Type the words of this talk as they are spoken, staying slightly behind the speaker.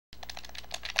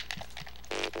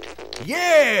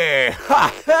Yeah!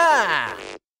 Ha ha!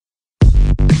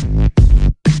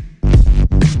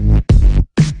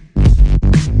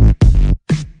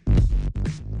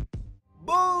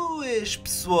 Boas,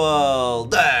 pessoal!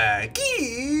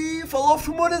 Daqui fala o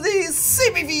Formona e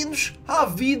sejam bem-vindos à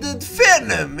vida de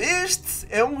Venom. Este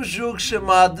é um jogo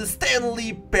chamado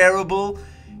Stanley Parable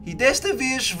e desta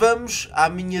vez vamos à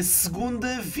minha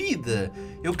segunda vida.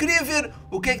 Eu queria ver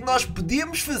o que é que nós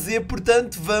podíamos fazer,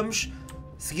 portanto vamos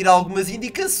seguir algumas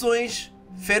indicações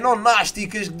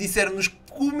fenonásticas que disseram nos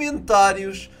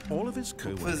comentários o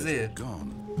que fazer.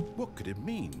 What could it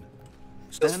mean?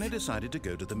 Stanley decided to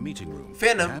go to the meeting room.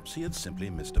 Venom. Perhaps he had simply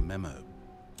missed a memo.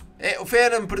 O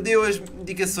Venom perdeu as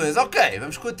indicações. Ok,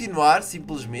 vamos continuar,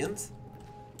 simplesmente.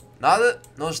 Nada,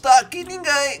 não está aqui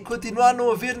ninguém. Continua a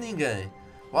não haver ninguém.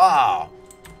 Uau!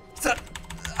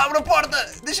 Abre a porta!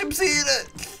 Deixa-me sair!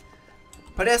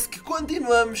 Parece que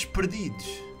continuamos perdidos.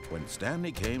 When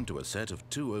Stanley came to a set of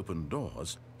two open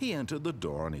doors, he entered the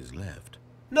door on his left.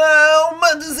 Não,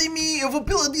 mandas em mim, eu vou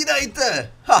pela direita! This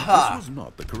Haha! was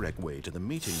not the correct way to the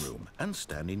meeting room, and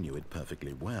Stanley knew it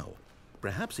perfectly well.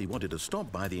 Perhaps he wanted to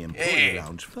stop by the employee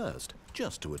lounge first,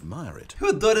 just to admire it.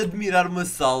 Eu adoro admirar uma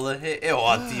sala, é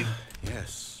ótimo.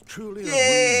 Yes, truly a room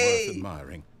Yay! worth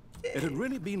admiring. It had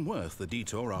really been worth the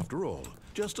detour after all,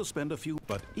 just to spend a few...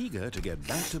 But eager to get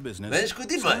back to business, Vamos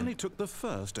continuar. Stanley took the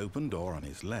first open door on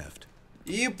his left.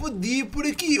 E eu podia ir por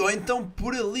aqui, ou então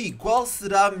por ali. Qual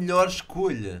será a melhor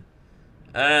escolha?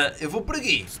 Eu vou por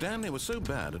aqui. Stanley was so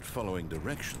bad at following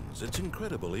directions, it's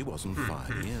incredible he wasn't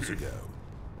 5 years ago.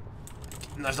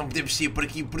 Nós não podemos sair por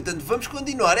aqui, portanto vamos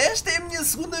continuar. Esta é a minha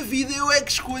segunda vida, eu é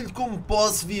que escolho como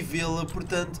posso vivê-la,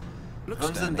 portanto Look,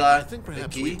 vamos Stanley, andar I think perhaps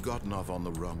aqui. we've gotten off on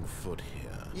the wrong foot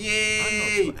here.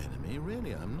 Yay! I'm not your enemy,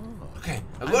 really, I'm not. Ok,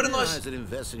 I agora realize nós... that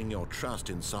investing your trust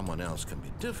in someone else can be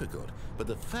difficult, but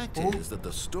the fact is that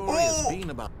the story Oh. has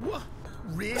been about... What?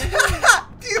 Really?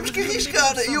 Tínhamos que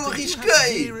arriscar, eu You have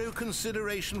arrisquei! zero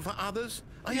consideration for others?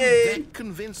 Are Yay. you that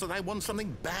convinced that I want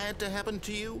something bad to happen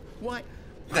to you? Why,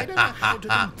 I don't know how to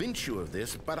convince you of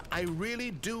this, but I really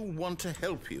do want to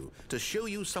help you, to show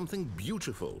you something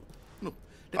beautiful. Look,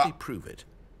 let me prove it.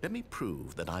 Let me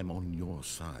prove that I'm on your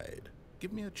side.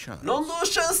 Give me a chance. Não dou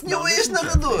chance Now nenhuma a este listen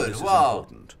carefully, narrador, this is uau!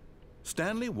 important.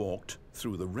 Stanley walked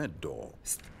through the red door.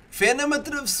 Venom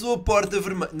atravessou a porta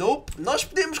vermelha. Nope, nós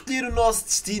podemos escolher o nosso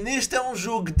destino. Este é um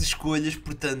jogo de escolhas,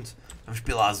 portanto, vamos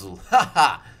pela azul.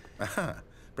 Haha! Aha,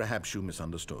 perhaps you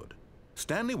misunderstood.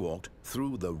 Stanley walked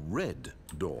through the red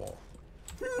door.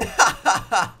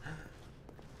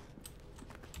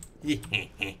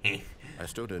 I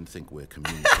still don't think we're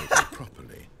communicating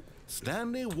properly.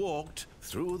 Stanley walked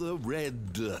through the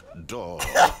red door.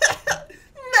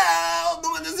 Não,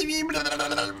 não andas em mim.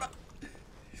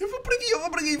 Eu vou por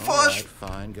aqui, All foge. right,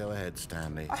 fine, go ahead,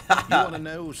 Stanley. You want to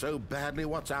know so badly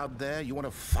what's out there? You want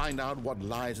to find out what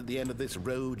lies at the end of this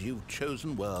road you've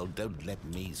chosen? Well, don't let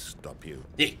me stop you.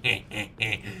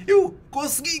 Eu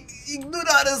consegui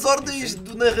ignorar as ordens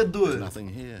do narrador. Nothing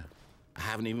here. I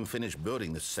haven't even finished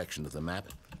building this section of the map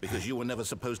because you were never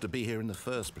supposed to be here in the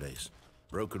first place.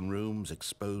 Broken rooms,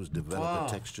 exposed developer Wow.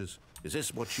 textures. Is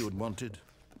this what you had wanted?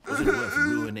 Was it worth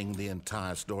ruining the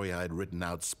entire story I had written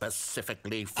out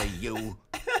specifically for you?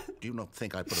 Do you not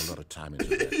think I put a lot of time into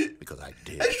this? Because I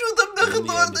did. Ajuda-me, But in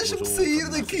the narrador, end, it deixa-me was all sair for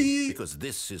nothing, daqui. because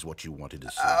this is what you wanted to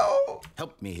see. Au.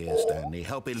 Help me here, Stanley.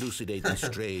 Help elucidate the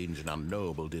strange and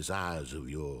unknowable desires of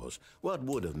yours. What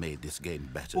would have made this game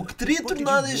better? O que teria What did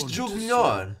tornado you este want jogo to see?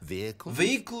 melhor? Veículos?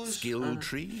 Veículos? Skill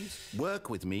trees? Work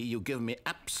with me. You've given me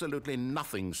absolutely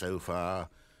nothing so far.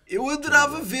 Eu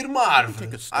adorava ver uma árvore.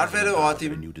 Take a A stab árvore era about a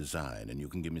ótima. new design, and you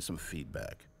can give me some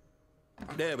feedback.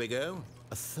 There we go.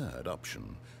 A third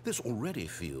option. This already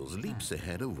feels leaps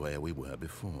ahead of where we were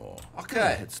before. Ok. Go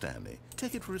ahead, Stanley.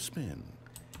 Take it for a spin.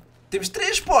 Temos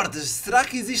 3 portas. Será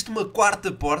que existe uma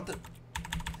quarta porta?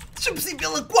 Deixa-me ir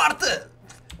pela quarta!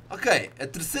 Ok, a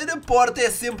terceira porta é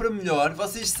sempre a melhor.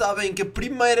 Vocês sabem que a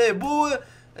primeira é boa,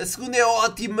 a segunda é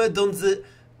ótima, dão-nos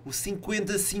o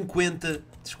 50-50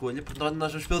 de escolha. Portanto,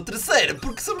 nós vamos pela terceira,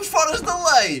 porque somos fora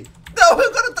da lei. Não,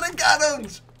 agora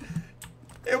trancaram-nos.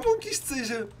 É bom que isto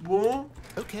seja bom.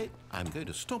 Okay, I'm going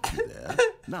to stop you there.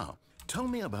 Now, tell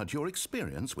me about your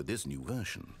experience with this new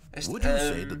version. Would you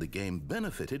say that the game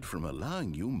benefited from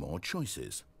allowing you more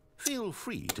choices? Feel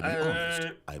free to be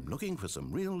honest. I'm looking for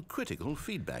some real critical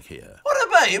feedback here. Ora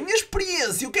bem, a minha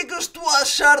experiência, o que é que eu estou a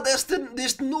achar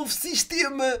deste novo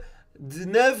sistema de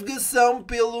navegação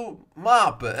pelo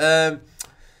mapa?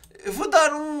 Eu vou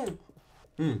dar um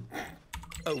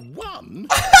A 1?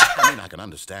 I mean, I can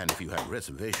understand if you had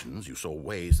reservations, you saw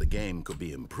ways the game could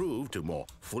be improved to more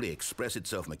fully express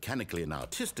itself mechanically and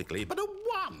artistically, but a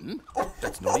 1?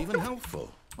 That's not even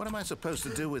helpful. What am I supposed to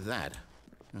do with that?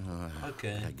 Ok.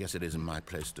 I guess it isn't my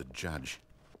place to judge.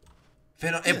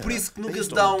 É por isso que nunca se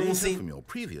Based dá on the um data sim. from your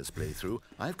previous playthrough,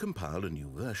 I've compiled a new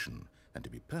version. And to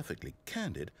be perfectly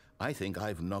candid, I think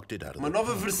I've knocked it out of Uma the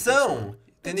nova park with this versão, one.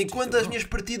 tendo em Let's conta take a as minhas look.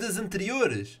 partidas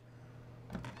anteriores.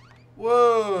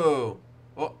 Uou!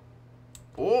 Oh!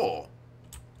 Oh!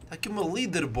 Está aqui uma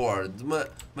leaderboard,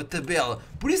 uma tabela.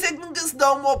 Por isso é que nunca se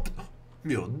dá uma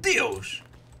Meu Deus!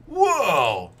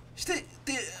 Uou! Isto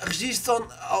tem registro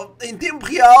em tempo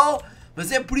real,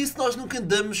 mas é por isso que nós nunca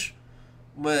damos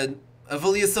uma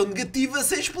avaliação negativa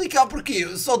sem explicar porquê.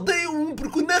 Eu só dei um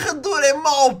porque o narrador é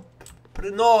mau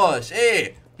para nós.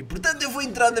 É! E portanto eu vou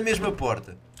entrar na mesma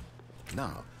porta.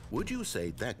 Now, would you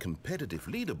say that competitive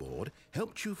leaderboard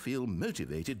helped you feel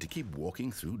motivated to keep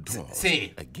walking through doors?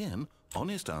 Sim. Again,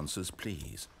 honest answers,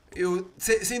 please. Eu,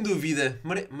 sem dúvida,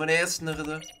 mereces,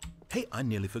 narrador. Hey, I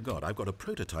nearly forgot. I've got a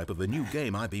prototype of a new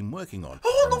game I've been working on.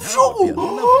 Oh, and novo now would be a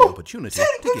jogo! lovely opportunity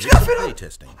Sério, to vamos give it jogar, some Fernando?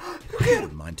 playtesting. Eu You quero!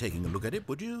 wouldn't mind taking a look at it,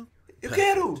 would you? Eu Perfect.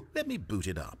 quero! Let me boot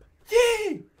it up.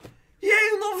 Yay!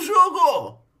 Yay, um novo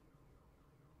jogo!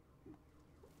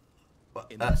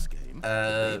 In this game,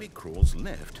 the baby crawls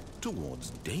left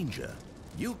towards danger.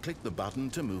 You click the button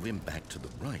to move him back to the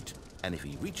right. And if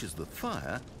he reaches the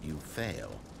fire, you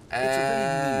fail. It's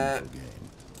a very meaningful game.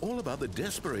 All about the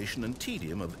desperation and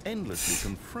tedium of endlessly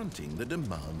confronting the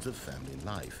demands of family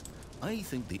life. I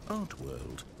think the art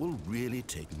world will really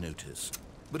take notice.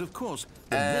 But of course,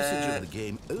 the message of the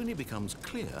game only becomes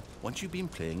clear once you've been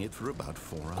playing it for about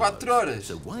 4 hours. 4 horas.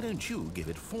 So why don't you give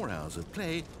it 4 hours of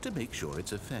play to make sure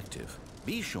it's effective?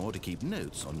 Be sure to keep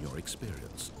notes on your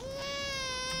experience.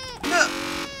 Não!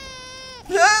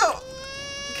 Não!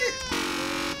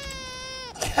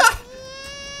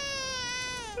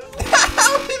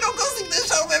 Eu não consigo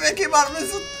deixar o bebê queimar,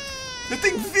 mas eu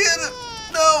tenho que ver!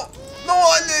 Não! Não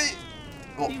olhem!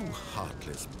 You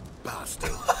heartless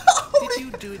bastard. Did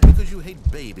you do it because you hate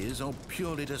babies or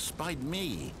purely to spite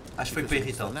me? Acho que foi para Because if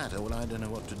it's the irritar. latter, well, I don't know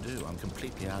what to do. I'm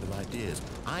completely out of ideas.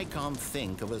 I can't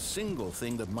think of a single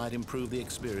thing that might improve the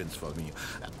experience for me.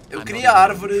 Eu I'm queria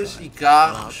not even árvores trying. e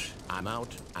carros. I'm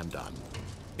out. I'm done.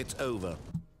 It's over.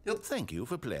 Thank you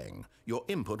for playing. Your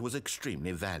input was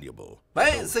extremely valuable.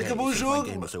 Bem, se acabou o since my jogo.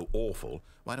 game was so awful,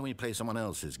 why don't we play someone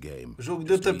else's game? O jogo de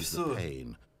Just to outra ease the pessoa.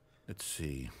 pain. Let's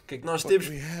see. O que é que nós What temos?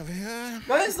 do we have here?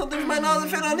 Bem, se não temos mais nada,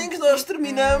 Fernandinhos, nós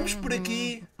terminamos por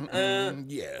aqui.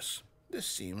 Yes, this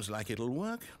seems like it'll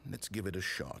work. Let's give it a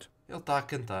shot. Ele está a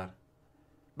cantar.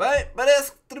 Bem,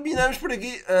 parece que terminamos por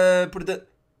aqui. Portanto.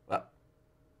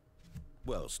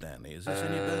 Well, Stanley, is this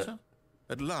any better?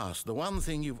 At last, the one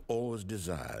thing you've always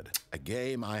desired. A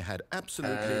game I had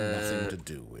absolutely nothing to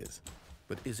do with.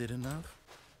 But is it enough?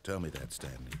 Tell me that,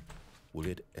 Stanley. Will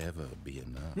it ever be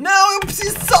enough? Não, eu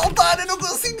preciso de saltar, eu não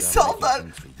consigo saltar.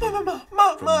 From now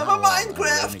on, I will only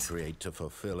Minecraft. create to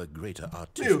fulfill a greater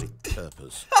artistic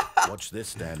purpose. Watch this,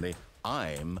 Stanley.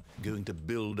 I'm going to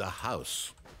build a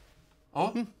house.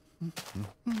 Oh?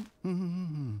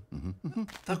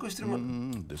 Está a construir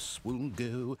uma... This will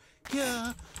go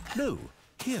here. No,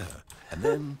 here. And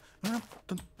then...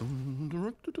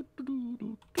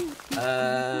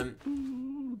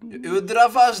 Eu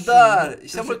adorava ajudar.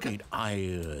 Isto é uma...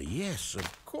 Yes, of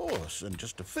course. And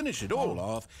just to finish it all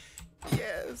off...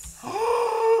 Yes.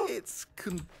 It's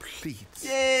complete. I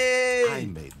Yay!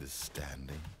 made this,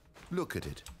 Stanley. Look at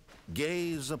it.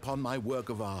 Gaze upon my work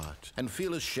of art and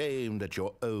feel ashamed at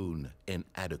your own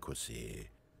inadequacy.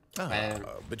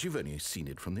 But you've only seen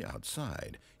it from the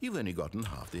outside. You've only gotten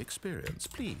half the experience.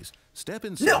 Please, step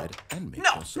inside and make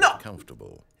yourself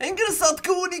comfortable. É engraçado que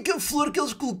a única flor que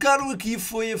eles colocaram aqui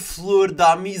foi a flor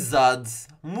da amizade.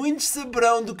 Muitos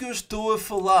saberão do que eu estou a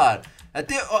falar.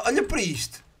 Até, olha para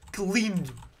isto. Que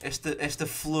lindo. Esta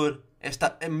flor,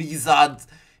 esta amizade,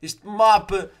 este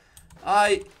mapa.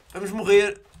 Ai, vamos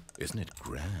morrer. Isn't it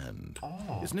grand?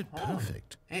 Isn't it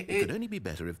perfect? It could only be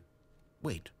better if...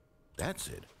 Wait, that's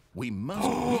it. We must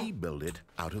rebuild it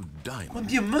out of diamond.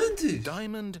 Diamantes?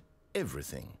 Diamond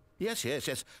everything. Yes, yes,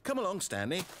 yes. Come along,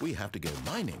 Stanley. We have to go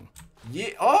mining.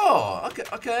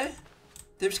 Ok.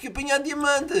 Temos que apanhar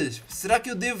diamantes. Será que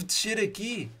eu devo descer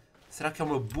aqui? Será que é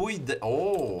uma boa ideia?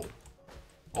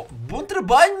 Bom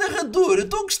trabalho, narrador. Eu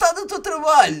estou a gostar do teu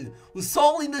trabalho. O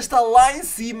sol ainda está lá em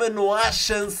cima. Não há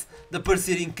chance de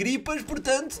aparecerem creepers,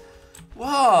 portanto...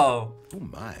 Uau! Oh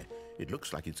my, it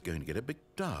looks like it's going to get a bit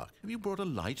dark. Have you brought a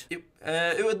light?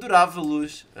 Eu adorava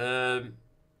luz.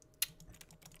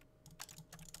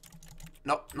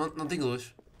 Não tenho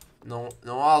luz.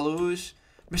 Não há luz.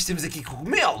 Mas temos aqui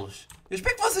cogumelos. Eu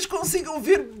espero que vocês consigam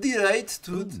ver direito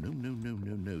tudo.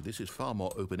 No. This is far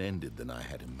more open-ended than I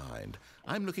had in mind.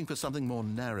 I'm looking for something more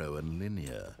narrow and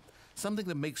linear. Something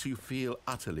that makes you feel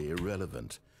utterly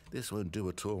irrelevant. This won't do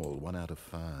at all. 1 out of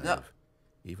 5. Não.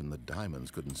 Even the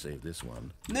diamonds couldn't save this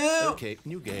one. Não! Okay,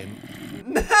 new game.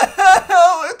 Não!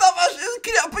 Eu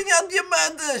queria apanhar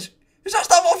diamantes! Eu já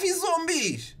estava a ouvir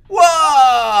zombies!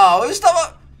 Uau! Eu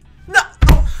estava... Não!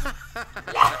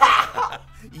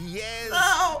 Yes!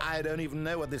 No. I don't even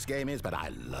know what this game is, but I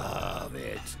love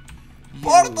it.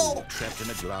 Portal! Trapped in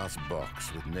a glass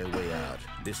box with no way out,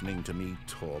 listening to me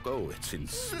talk. Oh, it's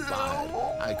inspired.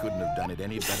 No. I couldn't have done it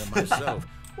any better myself.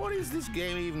 What is this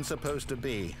game even supposed to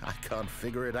be? I can't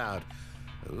figure it out.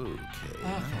 Okay,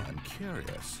 now I'm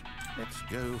curious. Let's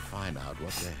go find out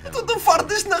what the hell... Estou tão farto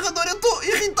deste narrador, eu estou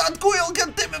irritado com ele que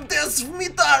até me apetece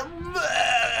vomitar.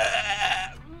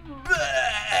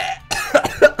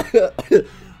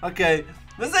 Ok,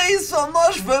 mas é isso, pessoal,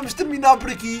 nós vamos terminar por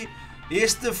aqui.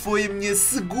 Esta foi a minha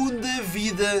segunda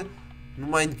vida no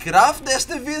Minecraft,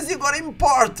 desta vez e agora em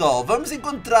Portal. Vamos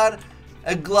encontrar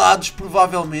a GLaDOS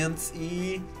provavelmente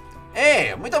e...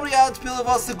 muito obrigado pela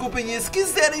vossa companhia. Se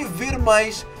quiserem ver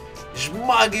mais,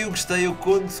 esmaguem o gostei, eu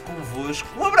conto convosco.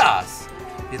 Um abraço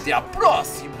e até à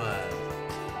próxima!